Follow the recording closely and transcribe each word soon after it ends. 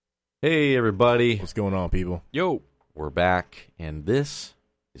Hey, everybody. What's going on, people? Yo. We're back, and this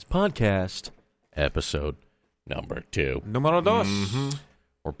is podcast episode number 2. Numero dos.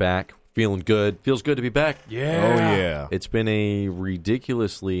 We're back, feeling good. Feels good to be back. Yeah. Oh, yeah. It's been a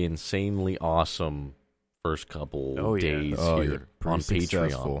ridiculously, insanely awesome first couple days here on Pretty Patreon.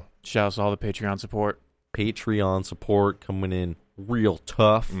 successful. Shout out to all the Patreon support. Patreon support coming in real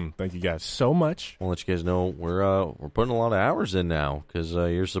tough. Thank you guys so much. I'll let you guys know we're putting a lot of hours in now because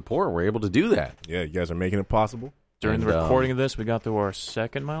your support, we're able to do that. Yeah, you guys are making it possible. During And, the recording of this, we got through our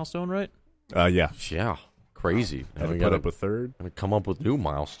second milestone, right? Yeah. Yeah, crazy. Had we to got put up a third. to come up with new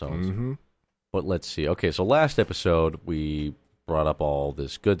milestones. Mm-hmm. But let's see. Okay, so last episode, we brought up all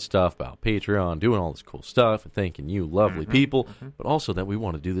this good stuff about Patreon, doing all this cool stuff, and thanking you lovely people, but also that we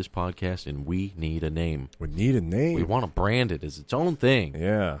want to do this podcast, and we need a name. We need a name. We want to brand it as its own thing.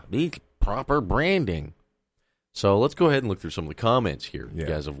 Yeah. Needs proper branding. So let's go ahead and look through some of the comments here you Yeah.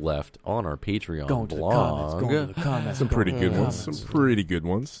 guys have left on our Patreon Going to the blog. comments. Going to the comments. Some pretty going to good the ones. comments. Some pretty good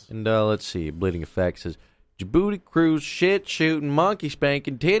ones. And let's see. Bleeding Effect says, Djibouti Cruise shit shooting, monkey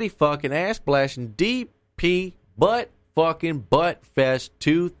spanking, titty fucking, ass blasting, DP butt fucking butt fest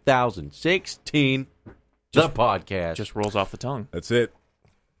 2016. The podcast. Just rolls off the tongue. That's it.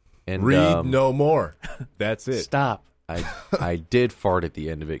 and Read no more. That's it. Stop. I did fart at the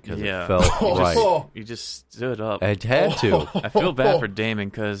end of it because Yeah. it felt right. You just stood up. I had to. I feel bad for Damon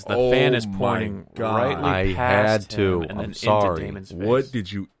because the fan is my pointing God. rightly I past had to. him and I'm then sorry. into Damon's face. What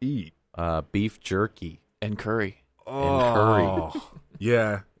did you eat? Beef jerky And curry. and curry.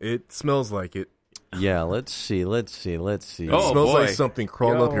 Yeah, it smells like it. Yeah, let's see. It Oh, smells boy. like something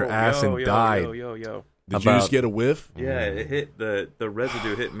crawled up your ass and died. Yo. Did you About- just get a whiff? Yeah, it hit the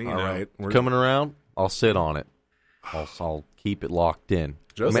residue hit me. All now. right. Coming around, I'll sit on it. I'll keep it locked in.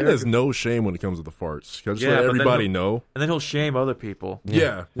 Justin has no shame when it comes to the farts. Just Yeah, let but then everybody he'll- know. And then he'll shame other people.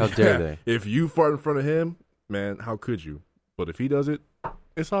 Yeah. How dare they? If you fart in front of him, man, how could you? But if he does it,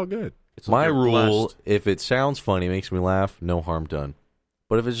 it's all good. It's my You're rule, blessed. if it sounds funny, makes me laugh, no harm done.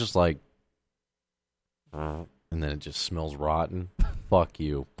 But if it's just like, and then it just smells rotten, fuck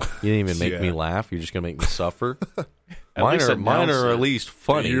you. You didn't even make me Yeah. laugh. You're just going to make me suffer. At mine least are announce at it. least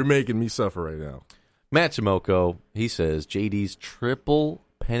funny. You're making me suffer right now. Matsumoto, he says, JD's Triple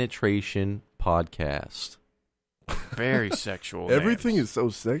Penetration Podcast. Very sexual. Everything names. is so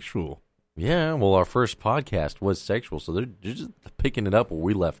sexual. Yeah, well, our first podcast was sexual, so they're just picking it up where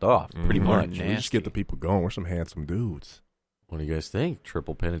we left off, pretty Mhm. much. Nasty. We just get the people going. We're some handsome dudes. What do you guys think?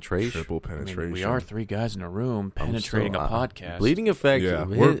 Triple penetration? Triple I mean, penetration. we are three guys in a room I'm penetrating still- a podcast. Bleeding Effect. Yeah,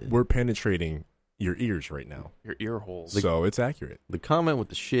 we're penetrating your ears right now. Your ear holes. So it's accurate. The comment with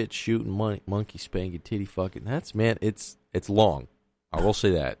the shit shooting monkey spanking titty fucking. That's man. It's long. I will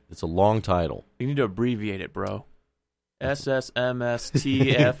say that it's a long title. You need to abbreviate it, bro.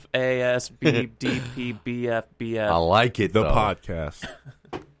 SSMSTFASBDPBFBF. I like it The though. podcast.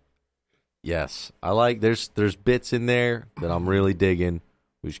 Yes, I like. There's bits in there that I'm really digging.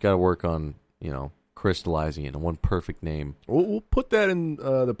 We just got to work on crystallizing it in one perfect name. We'll put that in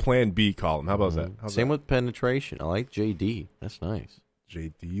the Plan B column. How about that? How's Same that? with penetration. I like JD. That's nice.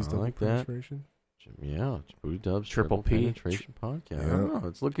 JD's I double like that. penetration. Yeah, it's Booty Dubs Triple P. Penetration Podcast. I Yeah. don't know,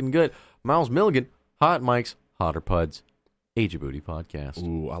 it's looking good. Miles Milligan, Hot Mics, Hotter Puds, Age of Booty Podcast.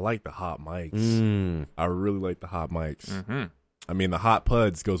 Ooh, I like the hot mics. Mm. I really like the hot mics. Mm-hmm. I mean, the hot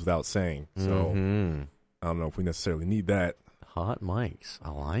puds goes without saying. So Mhm. I don't know if we necessarily need that. Hot mics.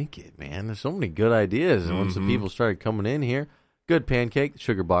 I like it, man. There's so many good ideas. And once the people started coming in here, good pancake,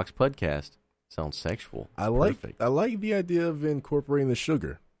 Sugar Box Podcast. Sounds sexual. I It's like perfect. I like the idea of incorporating the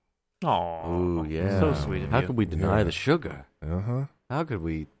sugar. Aw. Ooh, yeah. So sweet of How you. could we deny Yeah. the sugar? Uh-huh. How could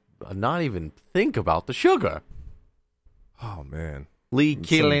we not even think about the sugar? Oh man. Lee Some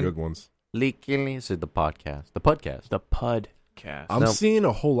Killing. good ones. Lee Killing said the podcast. The podcast. The Pudcast. I'm Now- seeing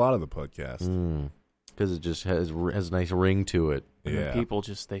a whole lot of the podcast. Because it just has a nice ring to it. And Yeah. then people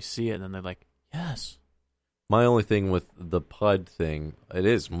just, they see it and then they're like, yes. My only thing with the pud thing, it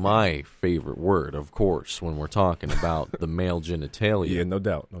is my favorite word, of course, when we're talking about the male genitalia. Yeah, no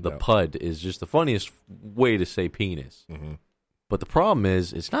doubt. No The doubt. pud is just the funniest way to say penis. Mhm. But the problem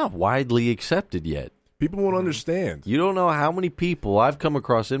is, it's not widely accepted yet. People won't understand. You don't know how many people I've come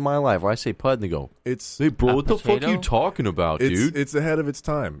across in my life where I say pud and they go, It's "Hey, bro, A what the fuck are you potato? talking about, dude?" it's ahead of its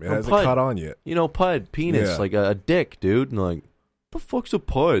time. It A hasn't pud. caught on yet. You know, pud, penis, Yeah. like a dick, dude. And like, the fuck's a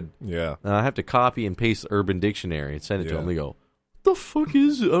pud? Yeah. And I have to copy and paste the Urban Dictionary and send it to Yeah. them. They go, "What the fuck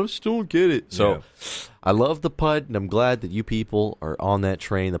is it? I just don't get it." So Yeah. I love the pud, and I'm glad that you people are on that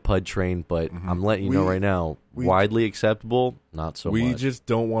train, the pud train. But I'm letting you know right now, we- widely acceptable, not so we much. just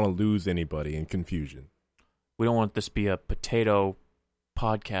don't want to lose anybody in confusion. We don't want this to be a potato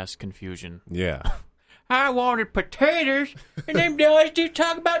podcast confusion. Yeah. I wanted potatoes, and them guys do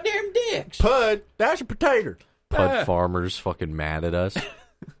talk about them dicks. Pud, that's a potato. Pud farmers fucking mad at us.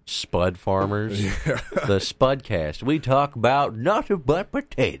 Spud farmers. The Spudcast. We talk about nothing but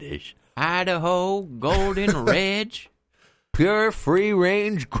potatoes. Idaho, Golden Ridge. Pure free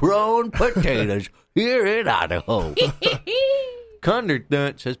range grown potatoes here in Idaho. Condor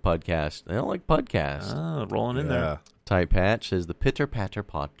Nut says podcast. They don't like podcast. Oh, rolling in there. Type Patch says the Pitter Patter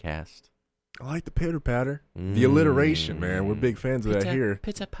podcast. I like the pitter patter. The alliteration, man. We're big fans of that here.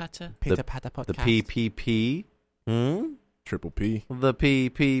 Pitter patter. The PPP. Triple P. The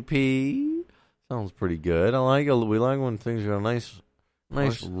PPP. Sounds pretty good. I like it. We like when things got a nice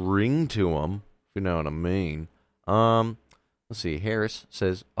ring to them, if you know what I mean. Let's see. Harris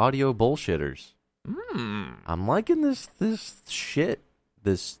says audio bullshitters. I'm liking this shit.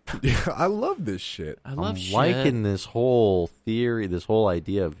 Yeah, I love this shit. I love I'm shit. liking this whole theory, this whole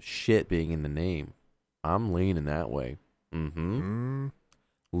idea of shit being in the name. I'm leaning that way.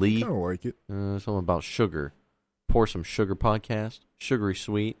 Lee, Kind of like it. something about sugar. Pour some sugar podcast. Sugary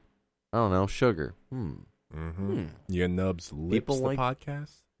sweet. I don't know. Sugar. Yeah, Nubs Lips People the like-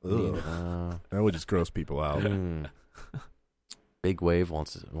 podcast. Ugh. That would just gross people out. Big Wave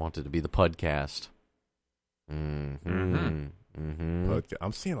wanted to be the podcast.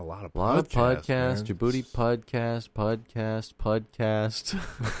 I'm seeing a lot of A lot of podcasts. man. Djibouti podcast.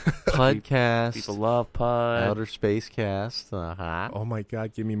 People love Pud. Outer Space Cast. Oh my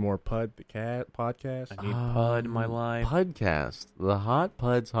God, give me more Pud the cat podcast. I need Pud in my life. Podcast. The Hot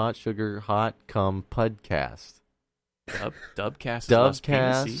Puds, Hot Sugar, Hot Cum Pudcast. Dubcast. Is less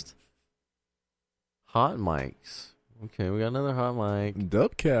PVC. Dubcast. Hot mics. Okay, we got another hot mic.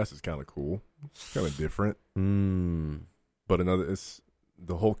 Dubcast is kind of cool. It's kind of different. But it's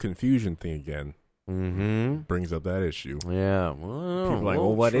the whole confusion thing again. Brings up that issue. Yeah. Well, People are like,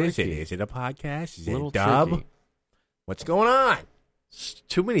 well, what is it? Is it a podcast? Is it a dub? Tricky. What's going on? It's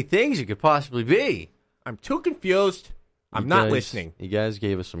too many things it could possibly be. I'm too confused. I'm You not guys- listening. You guys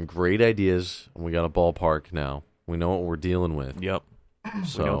gave us some great ideas, and we got a ballpark now. We know what we're dealing with. Yep.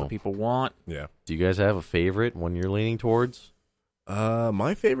 So, We know what the people want. Yeah. do you guys have a favorite one you're leaning towards?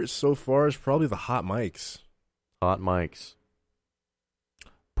 My favorite so far is probably the hot mics. Hot mics.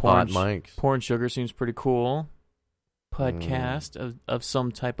 Porn, Hot mics. Porn Sugar seems pretty cool. Podcast of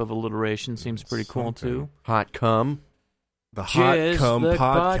some type of alliteration seems pretty cool too. Hot cum. The Hot Jizz Cum the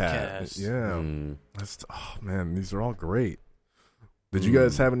podcast. podcast. Yeah. Oh man, these are all great. Did you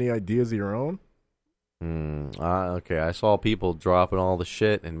guys have any ideas of your own? Okay, I saw people dropping all the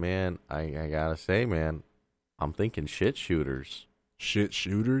shit, and man, I gotta say, man, I'm thinking shit shooters. Shit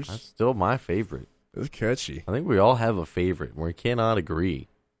shooters. That's still my favorite. It's catchy. I think we all have a favorite. We cannot agree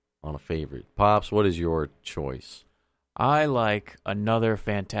on a favorite. Pops, what is your choice? I like another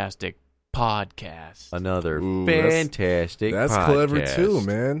fantastic podcast. Another Ooh, fantastic That's podcast. clever too,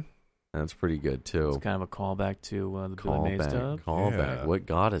 man. That's pretty good, too. It's kind of a callback to the Billy Mays dub. Callback. Yeah. What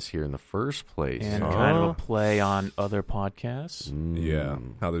got us here in the first place? And huh? kind of a play on other podcasts. Yeah.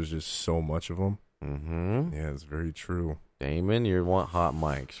 How there's just so much of them. Mm-hmm. Yeah, it's very true. Damon, you want hot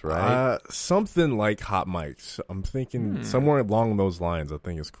mics, right? Something like hot mics. I'm thinking somewhere along those lines. I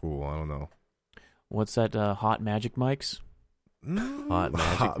think it's cool. I don't know. What's that? Hot Magic Mics? Hot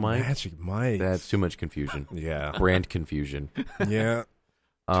magic mic? Magic mics. That's too much confusion. Yeah. Brand confusion. Yeah.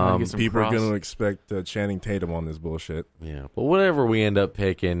 Trying to get some People are cross- going to expect Channing Tatum on this bullshit. Yeah, but whatever we end up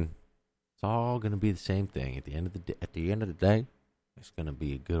picking, it's all going to be the same thing. At the end of the day, it's going to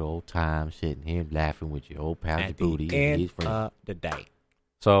be a good old time sitting here laughing with your old pal Djibouti and his friends. the day.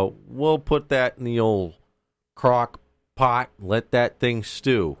 So we'll put that in the old crock pot, let that thing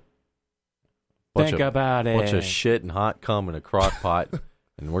stew. Think about it. Bunch of shit and hot cum in a crock pot,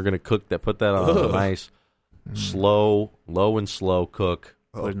 and we're going to cook that. Put that on a nice, low and slow cook.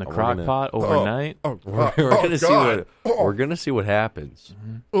 Put it in the we're crock gonna- pot overnight. We're going to see what we're going to see what happens.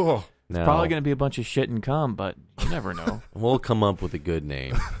 Oh. Now, Probably going to be a bunch of shit and cum, but you never know. we'll come up with a good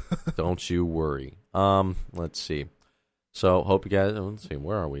name. Don't you worry. Let's see. So hope you guys. Let's see.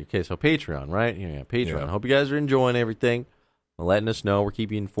 Where are we? Okay, so Patreon, right? Yeah, Patreon. Yeah. Hope you guys are enjoying everything. Letting us know. We're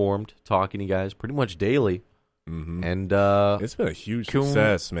keeping you informed. Talking to you guys pretty much daily. Mm-hmm. And It's been a huge Cool.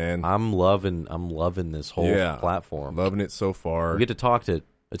 success, man. I'm loving this whole platform. Loving it so far. We get to talk to.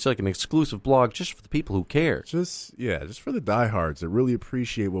 It's like an exclusive blog just for the people who care. Just for the diehards that really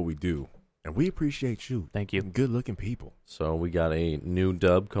appreciate what we do. And we appreciate you. Thank you. Good looking people. So we got a new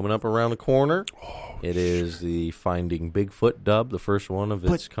dub coming up around the corner. It is the Finding Bigfoot dub, the first one of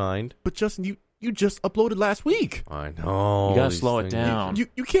its kind. But Justin, you just uploaded last week. I know. You gotta these slow it things- down.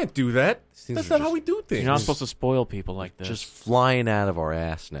 You can't do that. things That's are not how just- we do things. You're not supposed to spoil people like this. Just flying out of our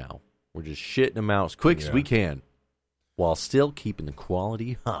ass now. We're just shitting them out as quick as Yeah. we can, while still keeping the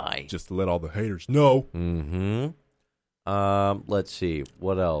quality high. Just to let all the haters know. Mm-hmm. Let's see.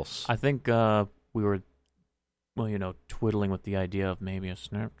 What else? I think we were, twiddling with the idea of maybe a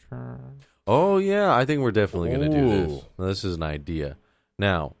Snapchat. Oh, yeah. I think we're definitely going to do this. Ooh. Now, this is an idea.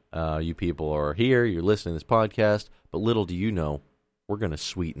 Now, you people are here. You're listening to this podcast. But little do you know, we're going to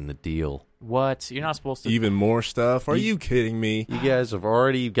sweeten the deal. What? You're not supposed to. Even more stuff? Are you kidding me? You guys have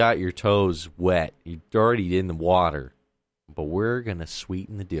already got your toes wet. You're already in the water. But we're going to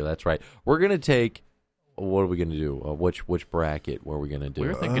sweeten the deal. That's right. We're going to take... What are we going to do? Which bracket? What are we going to do?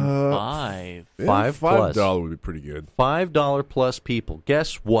 We're thinking 5. Yeah, $5 plus. $5 would be pretty good. $5 plus people.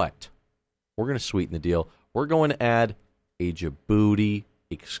 Guess what? We're going to sweeten the deal. We're going to add a Djibouti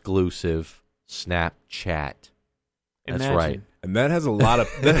exclusive Snapchat. That's Imagine. right. And that has a lot of...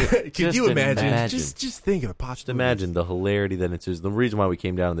 Can Just you imagine? imagine. Just think of the Just possibilities. imagine the hilarity that it is. The reason why we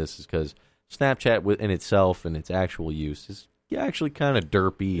came down to this is because Snapchat in itself and its actual use is actually kind of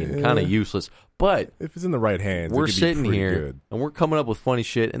derpy and kind of useless. But If it's in the right hands, we're it could be sitting pretty here good. and we're coming up with funny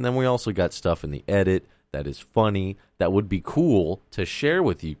shit, and then we also got stuff in the edit that is funny that would be cool to share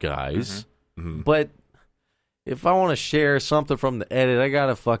with you guys. Mhm. But if I want to share something from the edit, I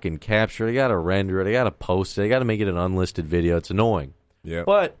gotta fucking capture it, I gotta render it, I gotta post it, I gotta make it an unlisted video. It's annoying. Yeah.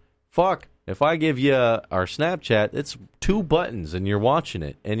 But fuck, if I give you our Snapchat, it's 2 buttons and you're watching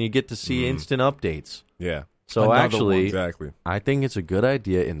it, and you get to see instant updates. Yeah. So Another actually, one, exactly. I think it's a good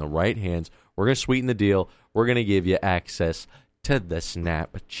idea in the right hands. We're going to sweeten the deal. We're going to give you access to the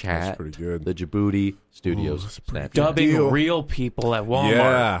Snapchat. That's pretty good. The Djibouti Studios that's a pretty Snapchat. good Dubbing deal. real people at Walmart.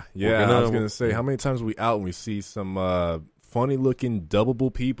 Yeah, We're yeah. gonna- I was gonna say, how many times are we out and we see some funny-looking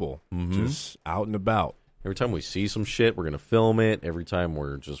dubbable people just out and about? Every time we see some shit, we're going to film it. Every time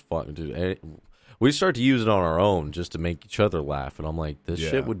we're just fucking do we start to use it on our own just to make each other laugh. And I'm like, this Yeah.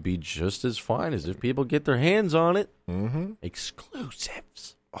 shit would be just as fine as if people get their hands on it. Mm-hmm.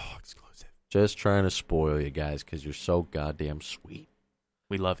 Exclusives. Oh, exclusive. Just trying to spoil you guys because you're so goddamn sweet.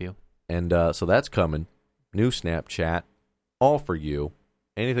 We love you. And so that's coming. New Snapchat, all for you.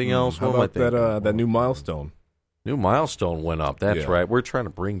 Anything else? How What am I about that thinking? that new milestone? New milestone went up. That's Yeah. right. We're trying to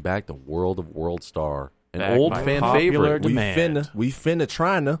bring back the World of World Star, an Back old by fan popular favorite. demand. We finna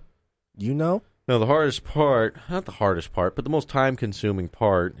trying to, you know. No, the hardest part, not the hardest part, but the most time-consuming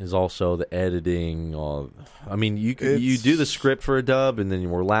part is also the editing. I mean, you do the script for a dub, and then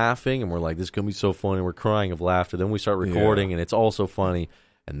we're laughing, and we're like, this is going to be so funny. We're crying of laughter. Then we start recording, and it's also funny.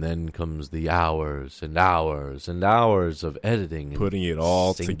 And then comes the hours and hours and hours of editing. And Putting it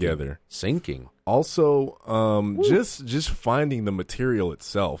all syncing. together. Syncing. Also, just finding the material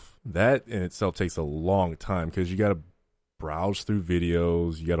itself, that in itself takes a long time because you got to browse through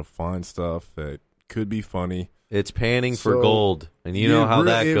videos, you got to find stuff that could be funny. It's panning for So, gold. And you know how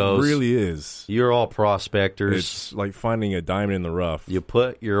that goes. It really is. You're all prospectors. It's like finding a diamond in the rough. You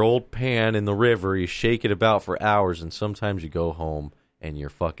put your old pan in the river, you shake it about for hours, and sometimes you go home and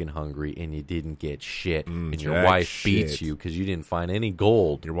you're fucking hungry and you didn't get shit. And your jack wife beats shit. you because you didn't find any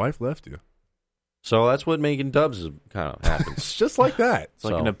gold. Your wife left you. So that's what making dubs is kind of happens. It's just like that. It's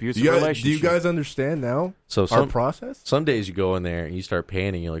like an So, abusive Do you relationship. guys understand now So our process? some days you go in there and you start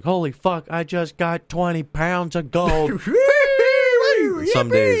panning. You're like, holy fuck, I just got 20 pounds of gold. And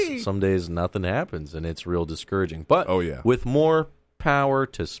some days nothing happens, and it's real discouraging. But Oh, yeah. with more power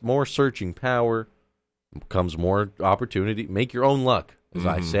more searching power comes more opportunity. Make your own luck, as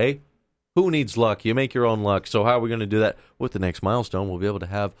I say. Who needs luck? You make your own luck. So how are we going to do that? With the next milestone, we'll be able to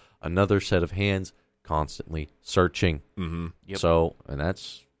have another set of hands constantly searching. Mm-hmm. Yep. So, and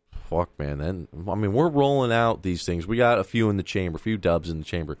that's fuck, man. Then I mean, we're rolling out these things. We got a few in the chamber, a few dubs in the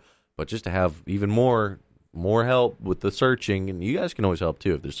chamber, but just to have even more help with the searching, and you guys can always help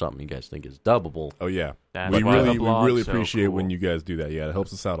too if there's something you guys think is dubbable. Oh, yeah. That's We why the really blog's so appreciate cool. when you guys do that. Yeah, it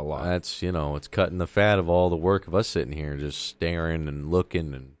helps us out a lot. That's it's cutting the fat of all the work of us sitting here just staring and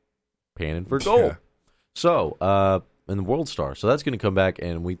looking and panning for gold. Yeah. So, and the World Star. So that's going to come back,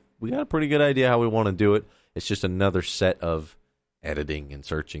 and we got a pretty good idea how we want to do it. It's just another set of editing and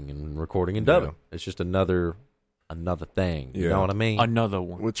searching and recording and dubbing. Yeah. It's just another thing. You Yeah. know what I mean? Another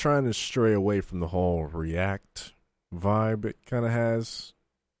one. We're trying to stray away from the whole React vibe it kind of has.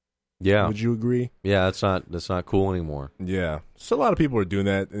 Yeah, Would you agree? yeah. That's not cool anymore. Yeah. So a lot of people are doing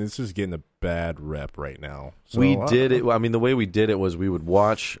that, and it's just getting a bad rep right now. So We did it. I mean, the way we did it was we would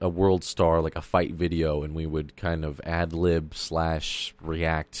watch a World Star, like a fight video, and we would kind of ad lib /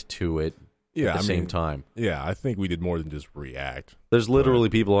 react to it at the same time. Yeah, I think we did more than just react. There's literally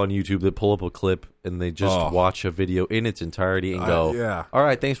people on YouTube that pull up a clip and they just watch a video in its entirety and go, yeah. all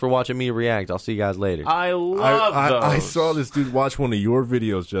right, thanks for watching me react. I'll see you guys later. I love those. I saw this dude watch one of your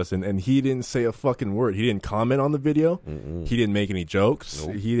videos, Justin, and he didn't say a fucking word. He didn't comment on the video. He didn't make any jokes.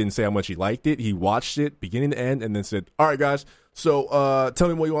 Nope. He didn't say how much he liked it. He watched it beginning to end and then said, all right, guys, so tell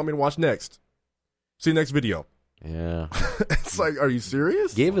me what you want me to watch next. See you next video. Yeah. It's like, are you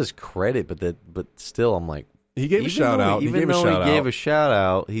serious? Gave us credit, but still, I'm like, He gave a shout out. Even though he gave a shout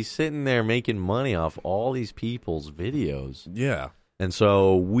out, he's sitting there making money off all these people's videos. Yeah. And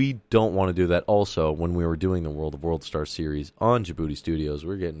so we don't want to do that. Also, when we were doing the World of World Star series on Djibouti Studios,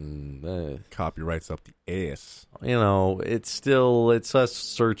 we're getting Copyrights up the ass. it's us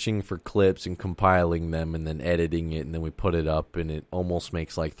searching for clips and compiling them and then editing it, and then we put it up, and it almost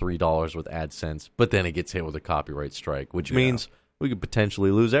makes like $3 with AdSense. But then it gets hit with a copyright strike, which means we could potentially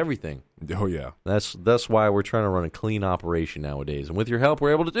lose everything. Oh, yeah. That's why we're trying to run a clean operation nowadays. And with your help,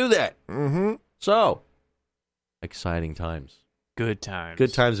 we're able to do that. Mm-hmm. So, exciting times. Good times.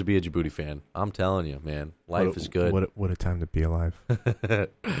 Good times to be a Djibouti fan. I'm telling you, man. Life is good. What a time to be alive.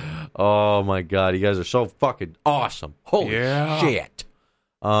 Oh, my God. You guys are so fucking awesome. Holy shit.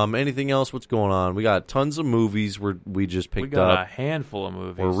 Anything else? What's going on? We got tons of movies we just picked up. We got a handful of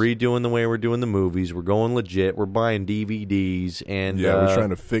movies. We're redoing the way we're doing the movies. We're going legit. We're buying DVDs. And we're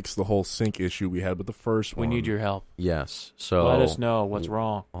trying to fix the whole sync issue we had with the first one. We need your help. Yes. So let us know what's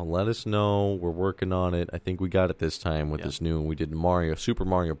wrong. Let us know. We're working on it. I think we got it this time with this new. We did Super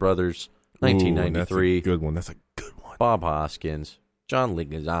Mario Brothers, 1993. That's a good one. That's a good one. Bob Hoskins, John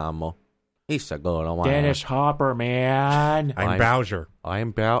Leguizamo. He's a good one. Dennis Hopper, man. I'm Bowser.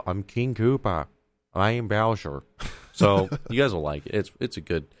 I'm King Koopa. I am Bowser. So you guys will like it. It's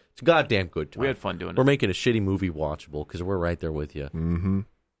a goddamn good time. We had fun doing it. We're making a shitty movie watchable because we're right there with you,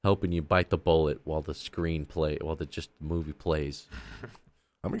 helping you bite the bullet while the movie plays.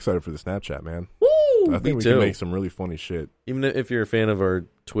 I'm excited for the Snapchat, man. Woo! I think we can make some really funny shit. Even if you're a fan of our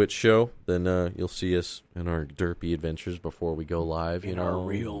Twitch show, then you'll see us in our derpy adventures before we go live. Our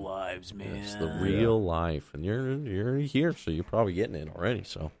real lives, man. It's the real life, and you're here, so you're probably getting it already.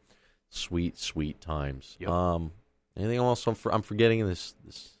 So sweet times. Yep. Anything else I'm forgetting in this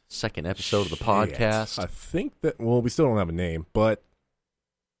second episode of the podcast? I think that we still don't have a name, but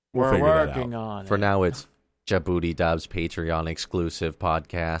we're working on it. For now, it's Djibouti Dubs Patreon exclusive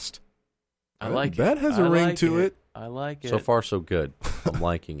podcast. I like that. Has a ring to it. I like it. So far, so good. I'm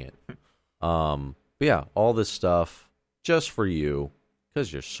liking it. But yeah, all this stuff just for you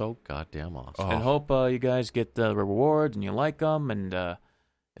because you're so goddamn awesome. And hope you guys get the rewards and you like them, and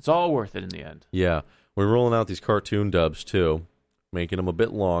it's all worth it in the end. Yeah, we're rolling out these cartoon dubs too, making them a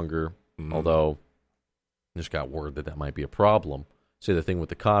bit longer. Although, just got word that might be a problem. See, the thing with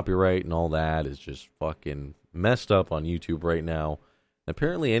the copyright and all that is just fucking messed up on YouTube right now.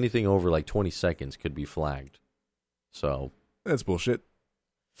 Apparently, anything over like 20 seconds could be flagged. So that's bullshit.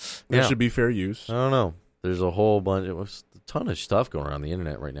 That should be fair use. I don't know. There's a whole bunch of a ton of stuff going around the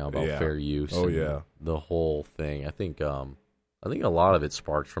internet right now about fair use. Oh yeah, the whole thing. I think a lot of it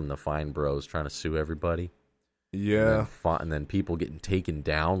sparked from the Fine Bros trying to sue everybody. Yeah, and then people getting taken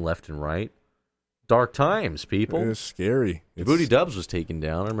down left and right. Dark times, people. It's scary. Djibouti Dubs was taken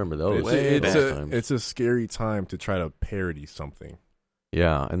down. I remember those. It's a scary time to try to parody something.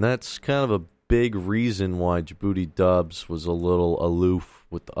 Yeah, and that's kind of a big reason why Djibouti Dubs was a little aloof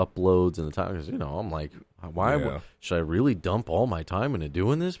with the uploads and the time. Because, I'm like, should I really dump all my time into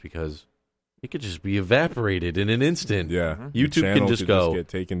doing this? Because it could just be evaporated in an instant. Yeah. YouTube can just go. Get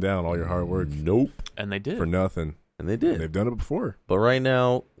taken down, all your hard work. Nope. And they did. For nothing. And they did. And they've done it before. But right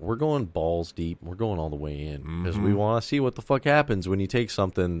now, we're going balls deep. We're going all the way in. Because we want to see what the fuck happens when you take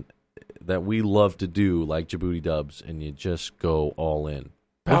something that we love to do, like Djibouti Dubs, and you just go all in.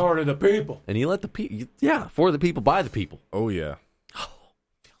 Power to the people. And you let the people, for the people, by the people. Oh, yeah. Oh,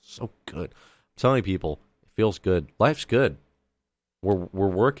 it feels so good. I'm telling people, it feels good. Life's good. We're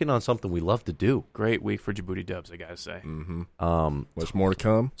working on something we love to do. Great week for Djibouti Dubs, I gotta say. Much more to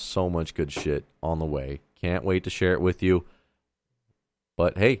come. So much good shit on the way. Can't wait to share it with you.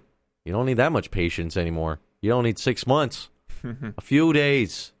 But hey, you don't need that much patience anymore. You don't need 6 months. A few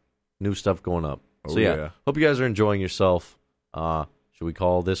days. New stuff going up. Oh, so yeah, hope you guys are enjoying yourself. Should we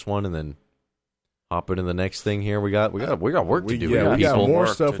call this one and then hop into the next thing here? We got work to do. Yeah, we got more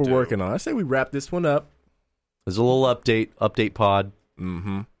stuff we're do. working on. I say we wrap this one up. There's a little update pod.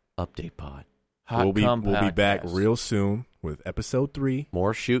 Mm-hmm. Update pod. We'll be back real soon with episode 3.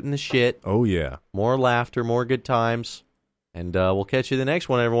 More shooting the shit. Oh yeah. More laughter. More good times. And we'll catch you the next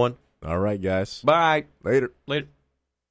one, everyone. All right, guys. Bye. Later. Later.